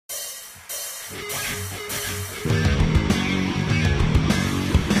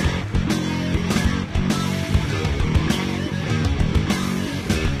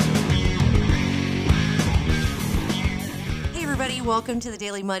Welcome to the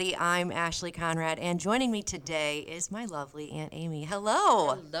Daily Muddy. I'm Ashley Conrad, and joining me today is my lovely Aunt Amy.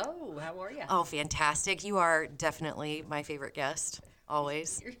 Hello. Hello. How are you? Oh, fantastic. You are definitely my favorite guest,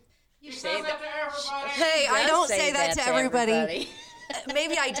 always. You say that to everybody. Hey, I don't say that to everybody.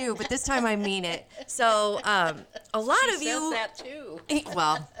 Maybe I do, but this time I mean it. So, a lot She of you. says that too.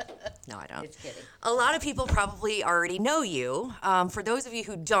 Well, no, I don't. Just kidding. A lot of people probably already know you. For those of you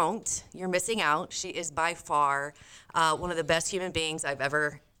who don't, you're missing out. She is by far one of the best human beings I've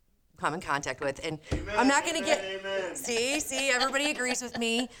ever come in contact with. And Amen, I'm not going to amen. See, everybody agrees with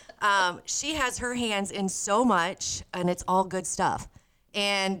me. She has her hands in so much, and it's all good stuff.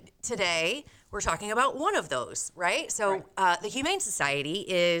 And today, we're talking about one of those, right? So the Humane Society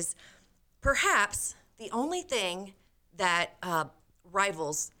is perhaps the only thing that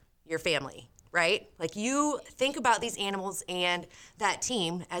rivals your family, right? Like, you think about these animals and that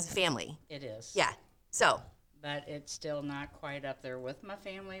team as a family. It is. Yeah. So. But it's still not quite up there with my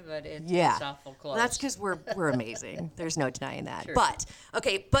family, but it's awful close. Well, that's because we're amazing. There's no denying that. Sure.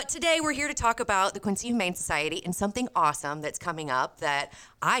 But today we're here to talk about the Quincy Humane Society and something awesome that's coming up that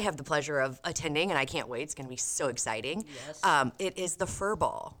I have the pleasure of attending, and I can't wait. It's going to be so exciting. Yes. It is the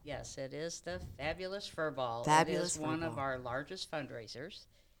Furball. Yes, it is the Fabulous Furball. Fabulous It is one Furball. of our largest fundraisers.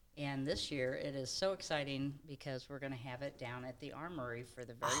 And this year it is so exciting because we're going to have it down at the Armory for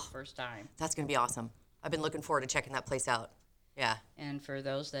the very first time. That's going to be awesome. I've been looking forward to checking that place out. Yeah. And for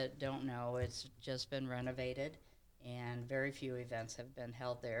those that don't know, it's just been renovated, and very few events have been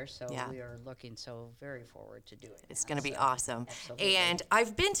held there. So we are looking so very forward to doing it. It's going to be awesome. Absolutely. And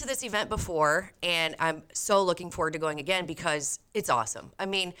I've been to this event before, and I'm so looking forward to going again because it's awesome. I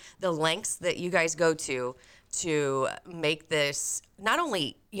mean, the lengths that you guys go to make this not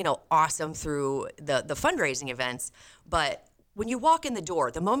only, awesome through the fundraising events, but when you walk in the door,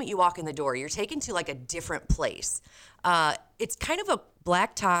 the moment you walk in the door, you're taken to like a different place. It's kind of a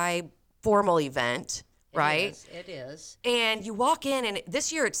black tie formal event, right? It is. And you walk in, and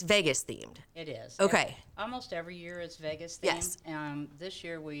this year it's Vegas themed. It is. Okay. Almost every year it's Vegas themed. Yes. This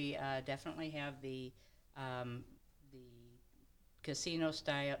year we definitely have the casino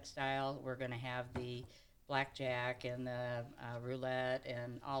style. We're going to have the blackjack and the roulette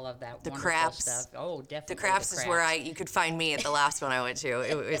and all of that The wonderful craps. stuff. Oh, definitely. The craps is where you could find me at the last one I went to.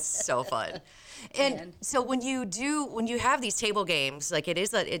 It was so fun. And so when you have these table games, like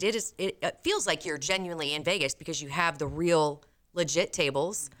it feels like you're genuinely in Vegas because you have the real legit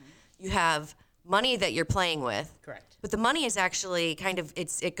tables. Mm-hmm. You have money that you're playing with. Correct. But the money is actually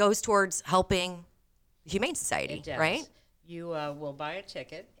it goes towards helping the Humane Society, It does. right? You will buy a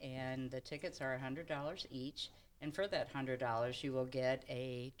ticket, and the tickets are $100 each. And for that $100, you will get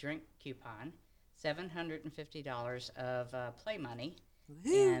a drink coupon, $750 of play money,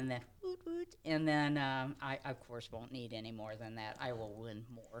 and then I of course won't need any more than that. I will win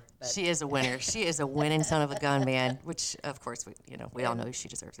more. But She is a winner. She is a winning son of a gun, man. Which of course we all know she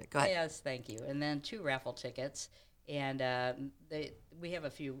deserves it. Go ahead. Yes, thank you. And then 2 raffle tickets. And we have a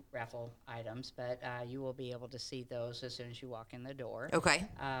few raffle items, but you will be able to see those as soon as you walk in the door. Okay.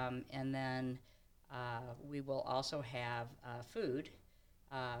 And then we will also have food.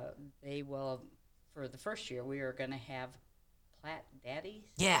 They will, for the first year, we are going to have Platt Daddies.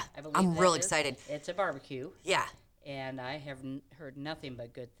 Yeah, I believe I'm that real is. excited. It's a barbecue. Yeah. And I have heard nothing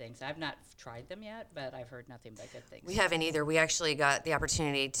but good things. I've not tried them yet, but I've heard nothing but good things. We haven't either. We actually got the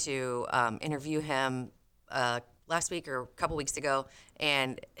opportunity to interview him last week or a couple weeks ago,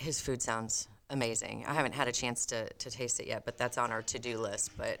 and his food sounds amazing. I haven't had a chance to taste it yet, but that's on our to-do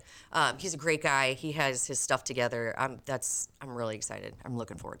list. But he's a great guy. He has his stuff together. I'm really excited. I'm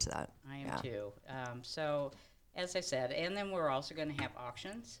looking forward to that. I am too. So, as I said, and then we're also going to have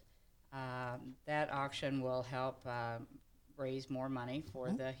auctions. That auction will help raise more money for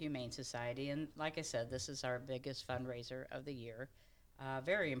the Humane Society. And like I said, this is our biggest fundraiser of the year.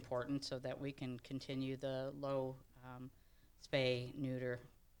 Very important so that we can continue the low spay, neuter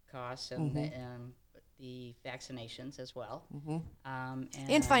costs and the vaccinations as well.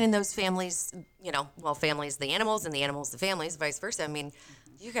 And finding those families, families, the animals, and the animals, the families, vice versa. I mean,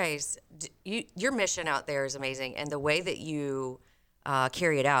 you guys, your mission out there is amazing, and the way that you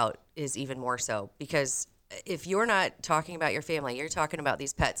carry it out is even more so, because if you're not talking about your family, you're talking about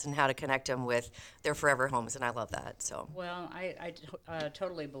these pets and how to connect them with their forever homes, and I love that. So. Well, I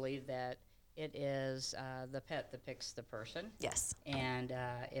totally believe that it is the pet that picks the person. Yes. And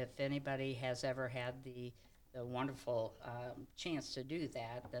if anybody has ever had the the wonderful chance to do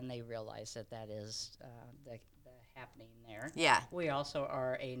that, then they realize that that is the happening there. Yeah. We also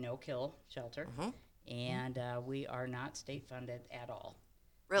are a no-kill shelter, and we are not state funded at all.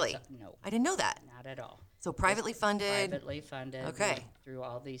 Really? So, no, I didn't know that. not at all. So privately funded. Privately funded. Okay. Through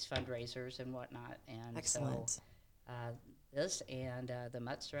all these fundraisers and whatnot, and Excellent. so this and the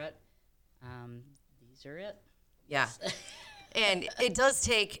Mutt Strut, these are it. Yeah. And it does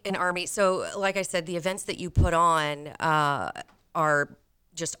take an army. So, like I said, the events that you put on are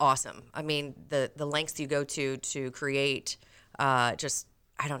just awesome. I mean, the lengths you go to create just,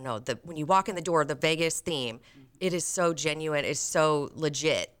 I don't know, when you walk in the door, the Vegas theme, it is so genuine. It's so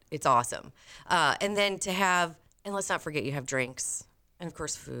legit. It's awesome. And then to have, and let's not forget, you have drinks. And of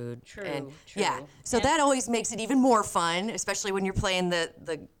course, food. True, and, true. Yeah. So that always makes it even more fun, especially when you're playing the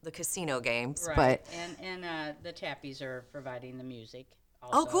casino games. Right. But And the Tappies are providing the music.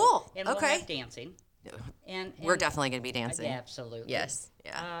 Oh, Also. cool. And we'll Okay. have dancing. And we're definitely going to be dancing. Absolutely. Yes.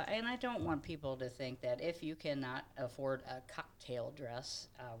 Yeah. And I don't want people to think that if you cannot afford a cocktail dress,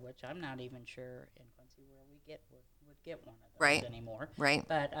 which I'm not even sure in Quincy where we would get one of those Right. anymore. Right.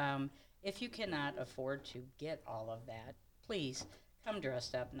 But if you cannot afford to get all of that, please come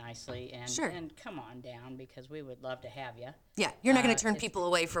dressed up nicely and Sure. and come on down because we would love to have you. Yeah. You're not going to turn it's- people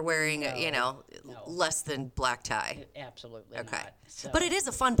away for wearing, No. less than black tie. Absolutely Okay. not. So, But it is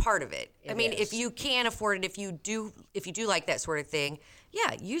a fun part of it. I It mean, is. if you can afford it, if you do like that sort of thing,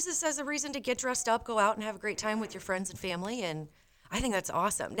 yeah, use this as a reason to get dressed up, go out and have a great time with your friends and family. And I think that's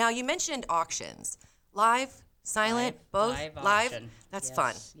awesome. Now, you mentioned auctions. Live, silent, both? live auction. That's Yes,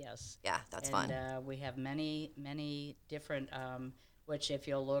 fun. Yes. Yeah, that's and, fun. We have many different, which if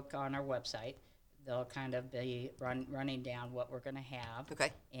you'll look on our website, they'll kind of be running down what we're going to have.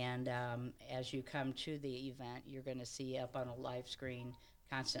 Okay. And as you come to the event, you're going to see up on a live screen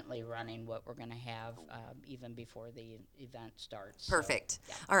constantly running what we're going to have even before the event starts. So, Perfect.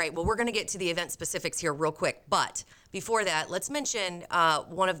 yeah. All right. Well, we're going to get to the event specifics here real quick. But before that, let's mention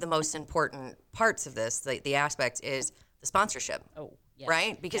one of the most important parts of this, the aspect, is the sponsorship. Oh, yes.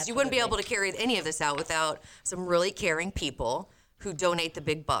 Right? Because you wouldn't be able to carry any of this out without some really caring people who donate the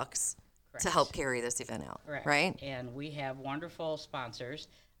big bucks to Correct. help carry this event out. Correct. Right? And we have wonderful sponsors.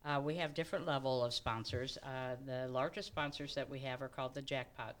 We have different level of sponsors. The largest sponsors that we have are called the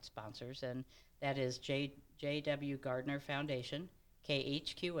Jackpot sponsors, and that is J.W. Gardner Foundation,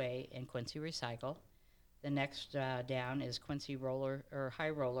 KHQA, and Quincy Recycle. The next down is Quincy High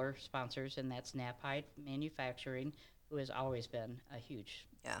Roller sponsors, and that's Knapheide Manufacturing, who has always been a huge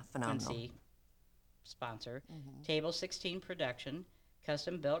Yeah, phenomenal. Quincy sponsor. Table 16 Production,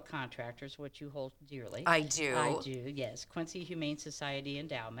 Custom Built Contractors, which you hold dearly. I do. I do, yes. Quincy Humane Society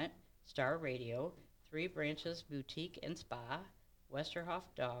Endowment, Star Radio, Three Branches Boutique and Spa, Westerhoff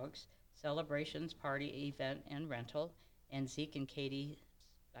Dogs, Celebrations Party Event and Rental, and Zeke and Katie,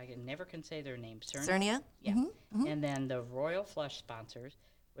 never can say their names. Cernia? Yeah. Mm-hmm. And then the Royal Flush sponsors,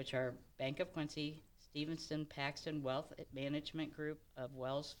 which are Bank of Quincy, Stevenson Paxton Wealth Management Group of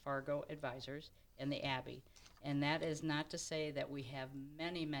Wells Fargo Advisors, and the Abbey. And that is not to say that we have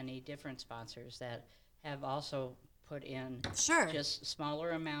many different sponsors that have also put in Sure. just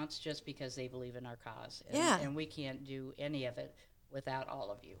smaller amounts just because they believe in our cause. And, Yeah. and we can't do any of it without all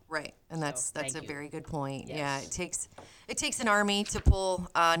of you. Right, and So, that's thank a you. very good point. Yes. Yeah, it takes an army to pull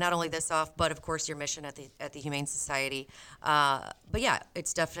not only this off, but of course your mission at the Humane Society. But yeah,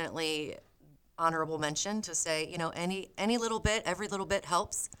 it's definitely honorable mention to say, any little bit, every little bit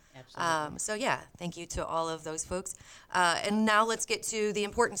helps. Absolutely. So yeah, thank you to all of those folks. And now let's get to the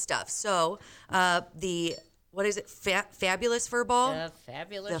important stuff. So what is it? Fabulous Furball. The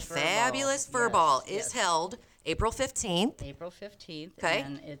Fabulous Furball. Fabulous Furball Yes, is yes. held April 15th. April 15th. Okay.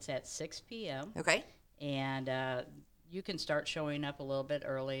 And it's at 6 p.m. Okay. And you can start showing up a little bit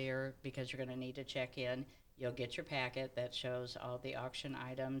earlier because you're going to need to check in. You'll get your packet that shows all the auction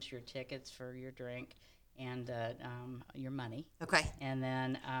items, your tickets for your drink, and your money. Okay. And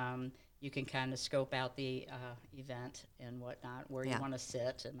then you can kind of scope out the event and whatnot, where Yeah. you want to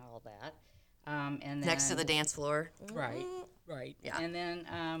sit and all that. And then, Next to the dance floor. Right, right. Yeah. And then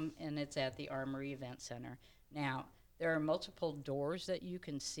and it's at the Armory Event Center. Now, there are multiple doors that you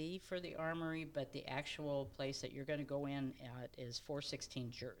can see for the Armory, but the actual place that you're going to go in is 416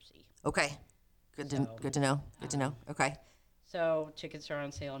 Jersey. Okay. Good to know. Good to know. Okay. So tickets are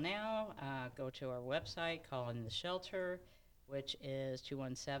on sale now. Go to our website, call in the shelter, which is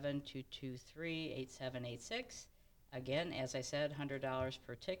 217-223-8786. Again, as I said, $100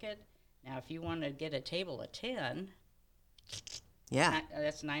 per ticket. Now, if you want to get a table of 10, Yeah.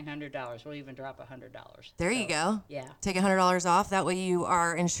 That's $900. We'll even drop $100. There you go. Yeah. Take $100 off. That way you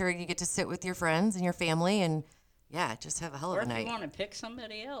are ensured you get to sit with your friends and your family and, yeah, just have a hell of Or a if night. you want to pick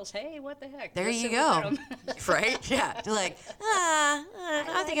somebody else, hey, what the heck? There Just you sit go. with them. Right? Yeah. You're like,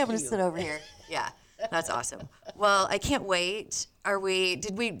 I think I'm going to sit over here. Yeah. That's awesome. Well, I can't wait.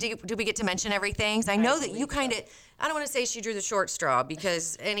 Did we get to mention everything? 'Cause I know that you kind of, I don't want to say she drew the short straw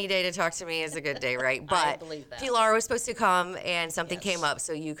because any day to talk to me is a good day, right? But I believe that. Pilar was supposed to come and something Yes. came up,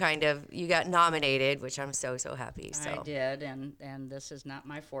 so you got nominated, which I'm so happy. So I did, and this is not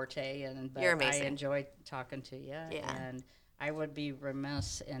my forte, but You're amazing. I enjoy talking to you. Yeah. And I would be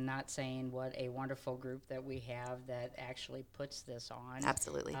remiss in not saying what a wonderful group that we have that actually puts this on.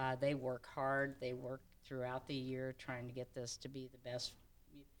 Absolutely. They work hard. They work throughout the year trying to get this to be the best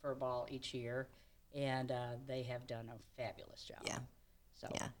furball each year, and they have done a fabulous job. Yeah. So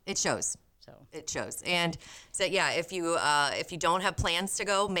Yeah, it shows. So It shows. And so, yeah, if you don't have plans to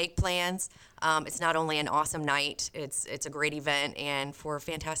go, make plans. It's not only an awesome night, it's a great event and for a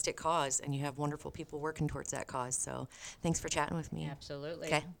fantastic cause. And you have wonderful people working towards that cause. So thanks for chatting with me. absolutely.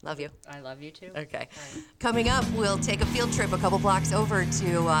 Okay, love you. I love you too. Okay. All right. Coming up, we'll take a field trip a couple blocks over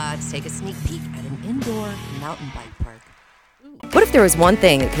to take a sneak peek at an indoor mountain bike park. What if there was one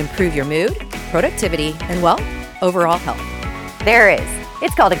thing that could improve your mood, productivity, and, well, overall health? There is.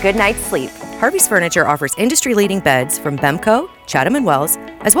 It's called a good night's sleep. Harvey's Furniture offers industry-leading beds from Bemco, Chatham & Wells,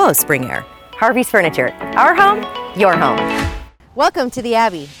 as well as Spring Air. Harvey's Furniture. Our home, your home. Welcome to the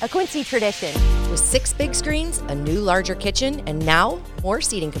Abbey, a Quincy tradition. With 6 big screens, a new larger kitchen, and now more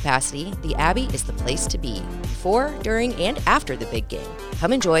seating capacity, the Abbey is the place to be before, during, and after the big game.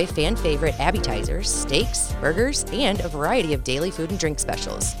 Come enjoy fan-favorite appetizers, steaks, burgers, and a variety of daily food and drink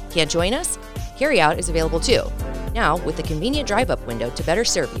specials. Can't join us? Carryout is available too. Now with a convenient drive-up window to better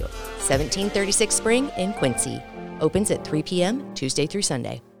serve you. 1736 Spring in Quincy. Opens at 3 p.m. Tuesday through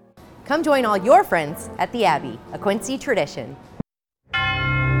Sunday. Come join all your friends at the Abbey, a Quincy tradition.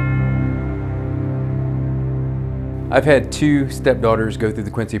 I've had 2 stepdaughters go through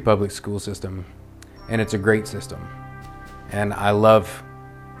the Quincy public school system, and it's a great system. And I love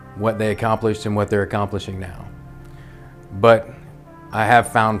what they accomplished and what they're accomplishing now. But I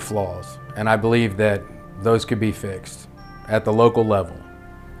have found flaws, and I believe that those could be fixed at the local level.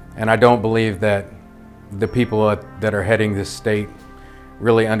 And I don't believe that the people that are heading this state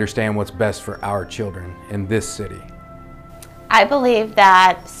really understand what's best for our children in this city. I believe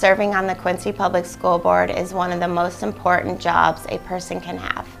that serving on the Quincy Public School Board is one of the most important jobs a person can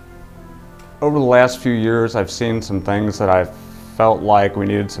have. Over the last few years, I've seen some things that I felt like we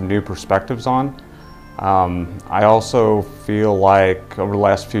needed some new perspectives on. I also feel like over the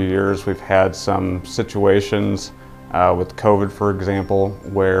last few years we've had some situations with COVID, for example,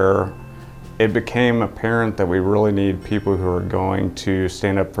 where it became apparent that we really need people who are going to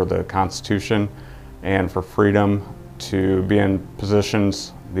stand up for the Constitution and for freedom to be in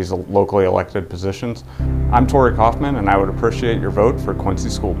positions, these locally elected positions. I'm Tori Kaufman, and I would appreciate your vote for Quincy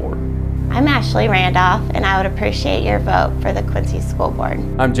School Board. I'm Ashley Randolph, and I would appreciate your vote for the Quincy School Board.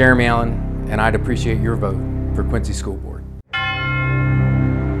 I'm Jeremy Allen, and I'd appreciate your vote for Quincy School Board.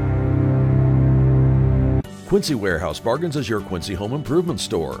 Quincy Warehouse Bargains is your Quincy home improvement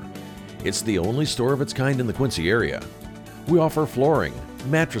store. It's the only store of its kind in the Quincy area. We offer flooring,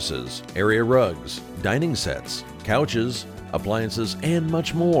 mattresses, area rugs, dining sets, couches, appliances, and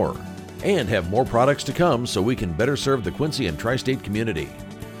much more. And have more products to come so we can better serve the Quincy and tri-state community.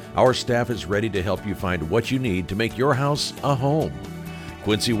 Our staff is ready to help you find what you need to make your house a home.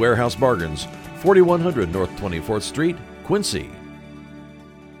 Quincy Warehouse Bargains, 4100 North 24th Street, Quincy.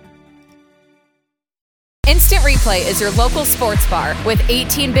 Instant Replay is your local sports bar. With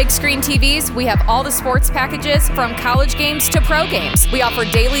 18 big screen TVs, we have all the sports packages from college games to pro games. We offer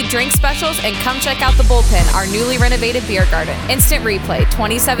daily drink specials, and come check out the Bullpen, our newly renovated beer garden. Instant Replay,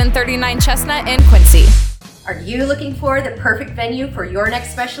 2739 Chestnut in Quincy. Are you looking for the perfect venue for your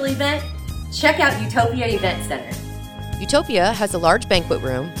next special event? Check out Utopia Event Center. Utopia has a large banquet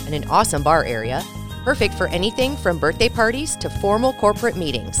room and an awesome bar area, perfect for anything from birthday parties to formal corporate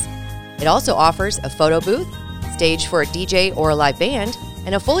meetings. It also offers a photo booth, stage for a DJ or a live band,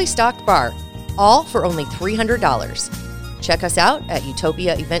 and a fully stocked bar, all for only $300. Check us out at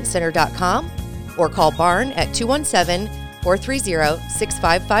utopiaeventcenter.com or call Barn at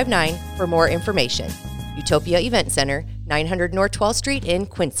 217-430-6559 for more information. Utopia Event Center, 900 North 12th Street in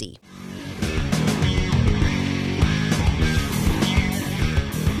Quincy.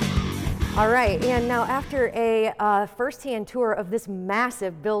 All right, and now after a firsthand tour of this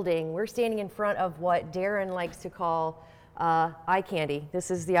massive building, we're standing in front of what Darren likes to call eye candy. This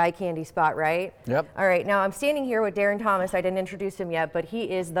is the eye candy spot, right? Yep. All right, now I'm standing here with Darren Thomas. I didn't introduce him yet, but he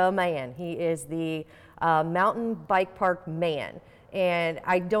is the man. He is the mountain bike park man. And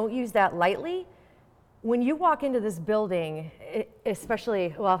I don't use that lightly. When you walk into this building,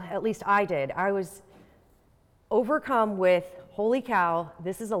 especially, well, at least I did, I was overcome with, holy cow,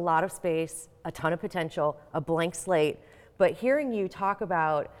 this is a lot of space, a ton of potential, a blank slate. But hearing you talk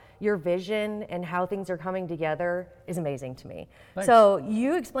about your vision and how things are coming together is amazing to me. Thanks. So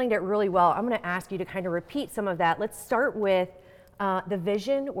you explained it really well. I'm going to ask you to kind of repeat some of that. Let's start with the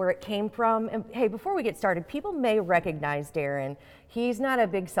vision, where it came from. And hey, before we get started, people may recognize Darren. He's not a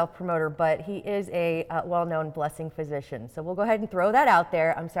big self-promoter, but he is a well-known blessing physician. So we'll go ahead and throw that out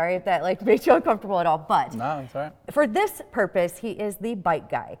there. I'm sorry if that made you uncomfortable at all, but No, it's all right. for this purpose, he is the bike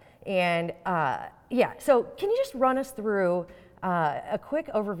guy. And yeah, so can you just run us through a quick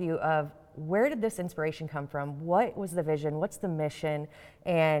overview of where did this inspiration come from? What was the vision? What's the mission?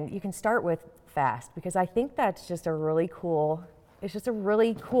 And you can start with FAST, because I think that's just a really cool, it's just a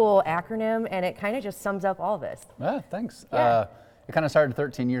really cool acronym, and it kind of just sums up all this. Yeah, thanks. Yeah. It kind of started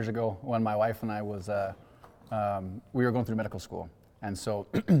 13 years ago when my wife and I was, we were going through medical school. And so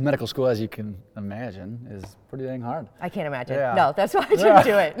medical school, as you can imagine, is pretty dang hard. I can't imagine. Yeah. No, that's why I didn't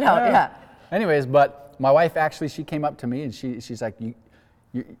do it. No, yeah. Anyways, but my wife actually, she came up to me and she's like,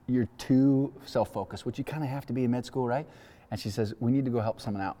 you're too self-focused, which you kind of have to be in med school, right? And she says, we need to go help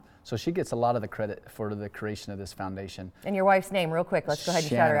someone out. So she gets a lot of the credit for the creation of this foundation. And your wife's name, real quick. Let's go ahead and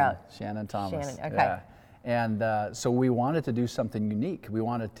shout her out. Shannon Thomas. Shannon, okay. Yeah. And so we wanted to do something unique. We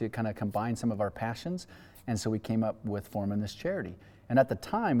wanted to kind of combine some of our passions. And so we came up with forming this charity. And at the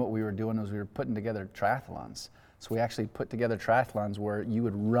time, what we were doing was we were putting together triathlons. So we actually put together triathlons where you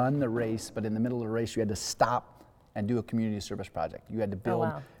would run the race, but in the middle of the race, you had to stop and do a community service project. You had to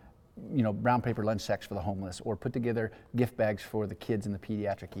build, brown paper lunch sacks for the homeless, or put together gift bags for the kids in the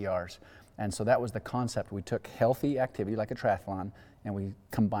pediatric ERs. And so that was the concept. We took healthy activity like a triathlon and we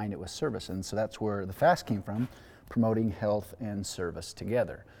combined it with service. And so that's where the FAST came from, promoting health and service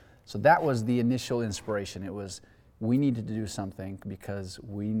together. So that was the initial inspiration. It was, we needed to do something because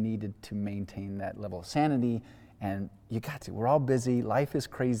we needed to maintain that level of sanity. And you got to, we're all busy, life is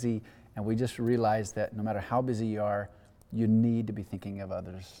crazy, and we just realized that no matter how busy you are, you need to be thinking of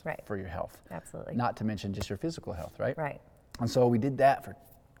others for your health. Absolutely. Not to mention just your physical health, right? Right. And so we did that for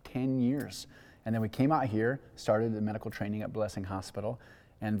 10 years. And then we came out here, started the medical training at Blessing Hospital,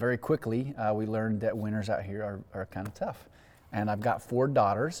 and very quickly we learned that winters out here are kind of tough. And I've got 4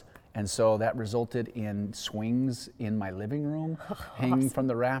 daughters, and so that resulted in swings in my living room, hanging from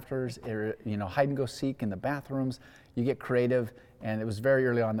the rafters, hide and go seek in the bathrooms. You get creative, and it was very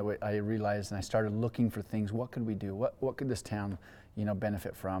early on that I realized, and I started looking for things. What could we do? What could this town,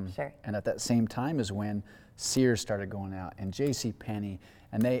 benefit from? Sure. And at that same time is when Sears started going out, and J.C. Penney,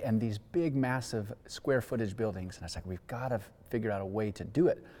 and these big, massive square footage buildings. And I was like, we've got to figure out a way to do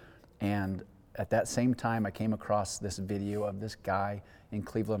it. And at that same time, I came across this video of this guy in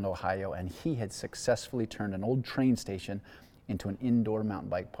Cleveland, Ohio, and he had successfully turned an old train station into an indoor mountain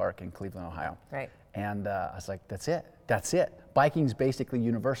bike park in Cleveland, Ohio. Right. And I was like, that's it. Biking's basically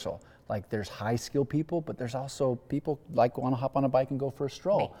universal. Like, there's high skill people, but there's also people like want to hop on a bike and go for a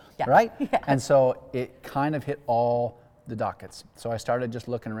stroll, right? Yeah. And so it kind of hit all the dockets. So I started just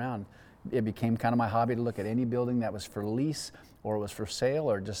looking around. It became kind of my hobby to look at any building that was for lease or was for sale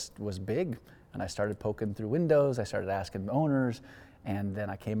or just was big. And I started poking through windows. I started asking owners. And then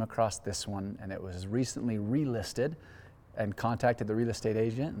I came across this one, and it was recently relisted, and contacted the real estate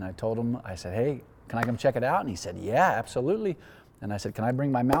agent. And I told him, I said, hey, can I come check it out? And he said, yeah, absolutely. And I said, can I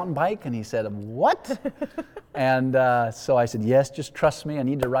bring my mountain bike? And he said, what? And so I said, yes, just trust me. I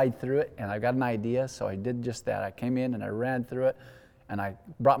need to ride through it. And I got an idea, so I did just that. I came in and I ran through it, and I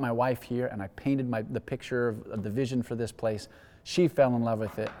brought my wife here, and I painted the picture of the vision for this place. She fell in love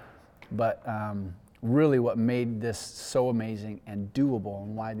with it. But really what made this so amazing and doable,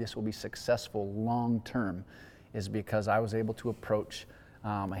 and why this will be successful long term, is because I was able to approach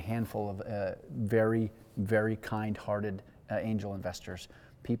a handful of very, very kind-hearted angel investors,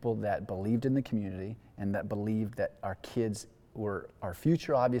 people that believed in the community and that believed that our kids were our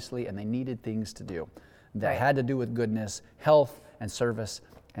future, obviously, and they needed things to do that had to do with goodness, health, and service.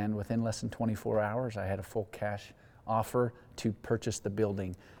 And within less than 24 hours, I had a full cash offer to purchase the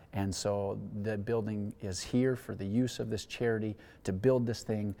building. And so the building is here for the use of this charity to build this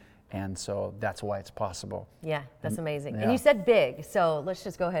thing. And so that's why it's possible. Yeah, that's amazing. Yeah. And you said big, so let's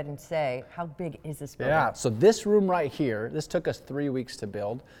just go ahead and say, how big is this building? Yeah, so this room right here, this took us 3 weeks to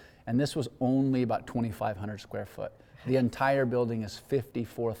build, and this was only about 2,500 square foot. The entire building is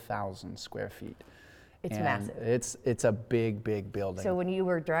 54,000 square feet. It's and massive. It's a big building. So when you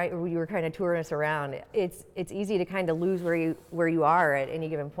were kind of touring us around, it's easy to kind of lose where you are at any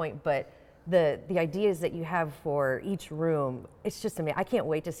given point, but the ideas that you have for each room, it's just amazing. I can't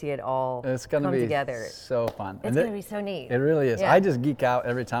wait to see it all come together. So fun. It's going to be so neat. It really is. Yeah. I just geek out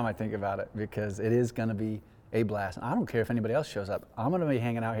every time I think about it because it is going to be a blast. I don't care if anybody else shows up. I'm going to be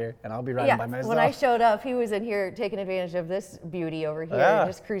hanging out here and I'll be riding by myself. When I showed up, he was in here taking advantage of this beauty over here, and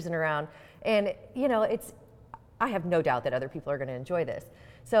just cruising around. And I have no doubt that other people are going to enjoy this.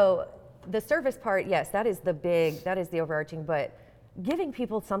 So the service part, yes, that is the overarching, but giving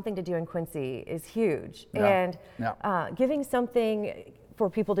people something to do in Quincy is huge. And giving something for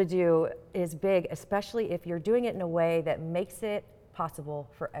people to do is big, especially if you're doing it in a way that makes it possible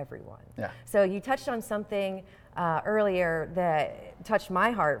for everyone. Yeah. So you touched on something earlier that touched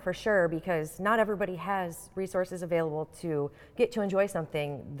my heart for sure, because not everybody has resources available to get to enjoy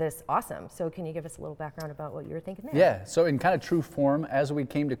something this awesome. So can you give us a little background about what you were thinking there? Yeah, so in kind of true form, as we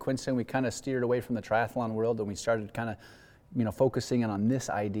came to Quincy, we kind of steered away from the triathlon world and we started kind of focusing in on this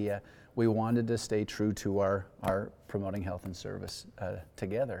idea. We wanted to stay true to our promoting health and service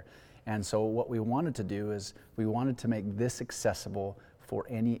together. And so what we wanted to do is we wanted to make this accessible for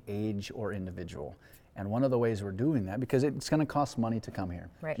any age or individual. And one of the ways we're doing that, because it's going to cost money to come here.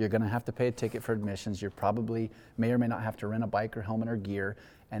 Right. You're going to have to pay a ticket for admissions. You probably may or may not have to rent a bike or helmet or gear,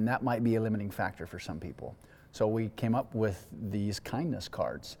 and that might be a limiting factor for some people. So we came up with these kindness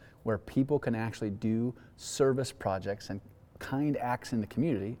cards where people can actually do service projects and kind acts in the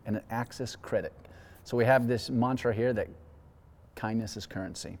community and an access credit. So we have this mantra here that kindness is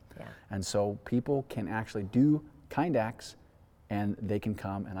currency. Yeah. And so people can actually do kind acts and they can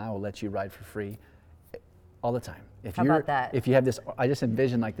come and I will let you ride for free all the time. How about that? If you have this, I just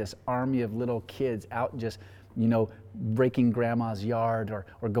envision like this army of little kids out just, breaking grandma's yard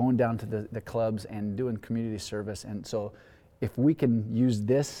or going down to the clubs and doing community service. And so if we can use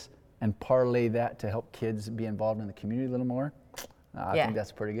this and parlay that to help kids be involved in the community a little more, I think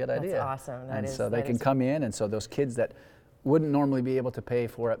that's a pretty good idea. That's awesome. So they can come in, and so those kids that wouldn't normally be able to pay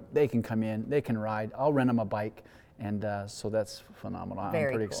for it, they can come in, they can ride. I'll rent them a bike, and so that's phenomenal. I'm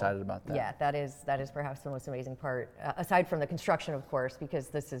pretty excited about that. Yeah, that is perhaps the most amazing part, aside from the construction, of course, because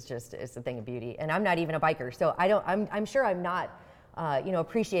this is it's a thing of beauty. And I'm not even a biker, so I'm sure I'm not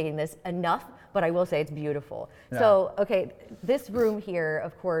appreciating this enough, but I will say it's beautiful. Yeah. So, okay, this room here,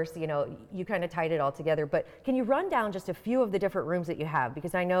 of course, you kind of tied it all together, but can you run down just a few of the different rooms that you have?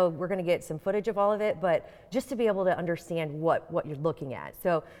 Because I know we're going to get some footage of all of it, but just to be able to understand what you're looking at.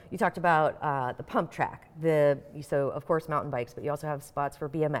 So you talked about the pump track, so of course mountain bikes, but you also have spots for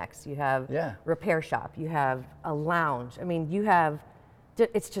BMX, you have repair shop, you have a lounge. I mean,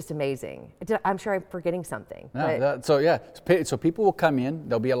 it's just amazing. I'm sure I'm forgetting something. So people will come in,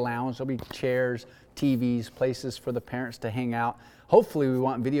 there'll be a lounge, there'll be chairs, TVs, places for the parents to hang out. Hopefully we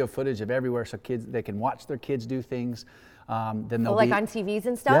want video footage of everywhere so they can watch their kids do things. Then they'll like on TVs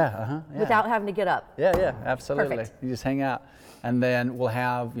and stuff? Without having to get up? Yeah, absolutely. Perfect. You just hang out. And then we'll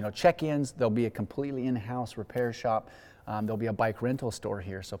have check-ins, there'll be a completely in-house repair shop. There'll be a bike rental store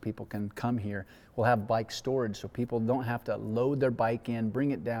here so people can come here. We'll have bike storage so people don't have to load their bike in,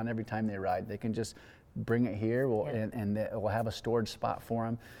 bring it down every time they ride. They can just bring it here and we'll have a storage spot for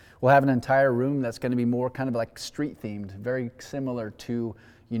them. We'll have an entire room that's going to be more kind of like street themed, very similar to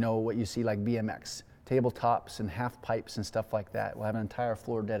what you see like BMX, tabletops and half pipes and stuff like that. We'll have an entire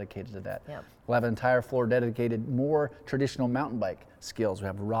floor dedicated to that. Yep. We'll have an entire floor dedicated more traditional mountain bike skills. We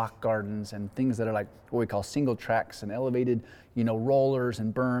have rock gardens and things that are like what we call single tracks and elevated, rollers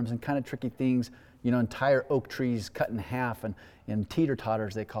and berms and kind of tricky things. Entire oak trees cut in half and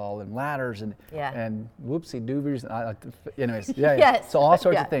teeter-totters they call, and ladders and whoopsie doobies. Anyways, Yes. So all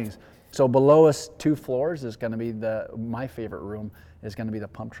sorts of things. So below us 2 floors is going to be my favorite room is going to be the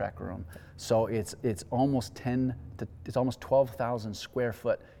pump track room. So it's almost 12,000 square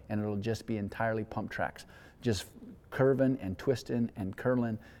foot, and it'll just be entirely pump tracks, just curving and twisting and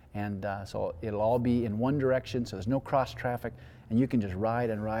curling, and so it'll all be in one direction. So there's no cross traffic, and you can just ride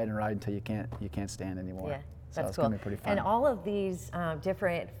and ride and ride until you can't stand anymore. Yeah. So That's it's cool. going to be pretty fun. And all of these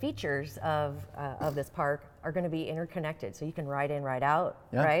different features of this park are going to be interconnected, so you can ride in, ride out,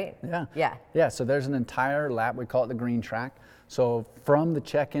 right? Yeah. So there's an entire lap. We call it the green track. So from the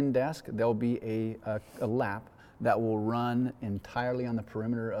check-in desk, there'll be a lap that will run entirely on the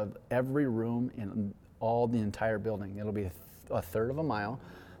perimeter of every room in the entire building. It'll be a third of a mile.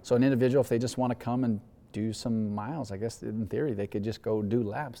 So an individual, if they just want to come and do some miles, I guess in theory they could just go do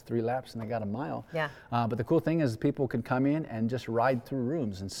 3 laps and they got a mile. Yeah. But the cool thing is people can come in and just ride through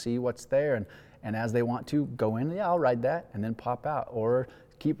rooms and see what's there, and as they want to go in, I'll ride that and then pop out, or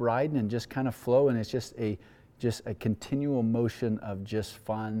keep riding and just kind of flow, and it's just a continual motion of just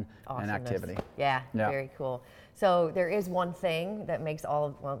fun and activity. Yeah, very cool. So there is one thing that makes all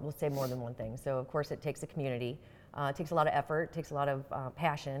of, well, we'll say more than one thing. So of course it takes a community, it takes a lot of effort, it takes a lot of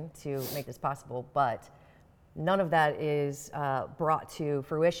passion to make this possible, but none of that is brought to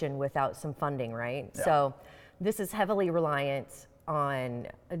fruition without some funding, right? Yeah. So this is heavily reliant on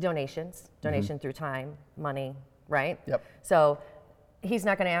donations through time, money, right? Yep. So he's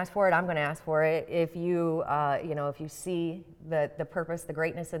not going to ask for it. I'm going to ask for it. If you, if you see the purpose, the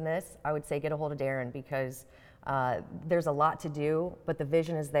greatness in this, I would say get a hold of Darren, because there's a lot to do, but the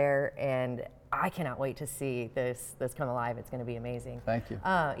vision is there, and I cannot wait to see this come alive. It's going to be amazing. Thank you.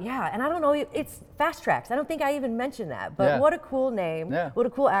 Yeah, and I don't know, it's Fast Tracks. I don't think I even mentioned that, but what a cool name. Yeah. What a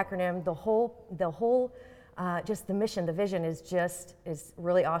cool acronym. The whole. Just the mission, the vision is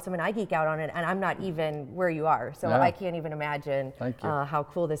really awesome, and I geek out on it, and I'm not even where you are, so I can't even imagine how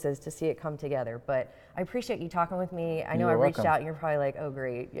cool this is to see it come together. But I appreciate you talking with me. I know I reached out, and you're probably like, "Oh,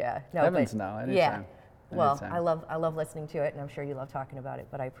 great, yeah." No, Heavens, no, anytime. Yeah. Well, Anytime. I love listening to it, and I'm sure you love talking about it.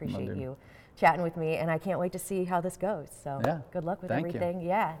 But I appreciate you chatting with me, and I can't wait to see how this goes. So good luck with Thank everything. you.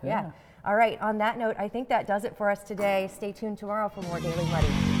 Yeah. All right. On that note, I think that does it for us today. Stay tuned tomorrow for more Daily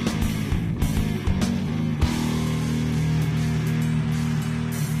Muddy.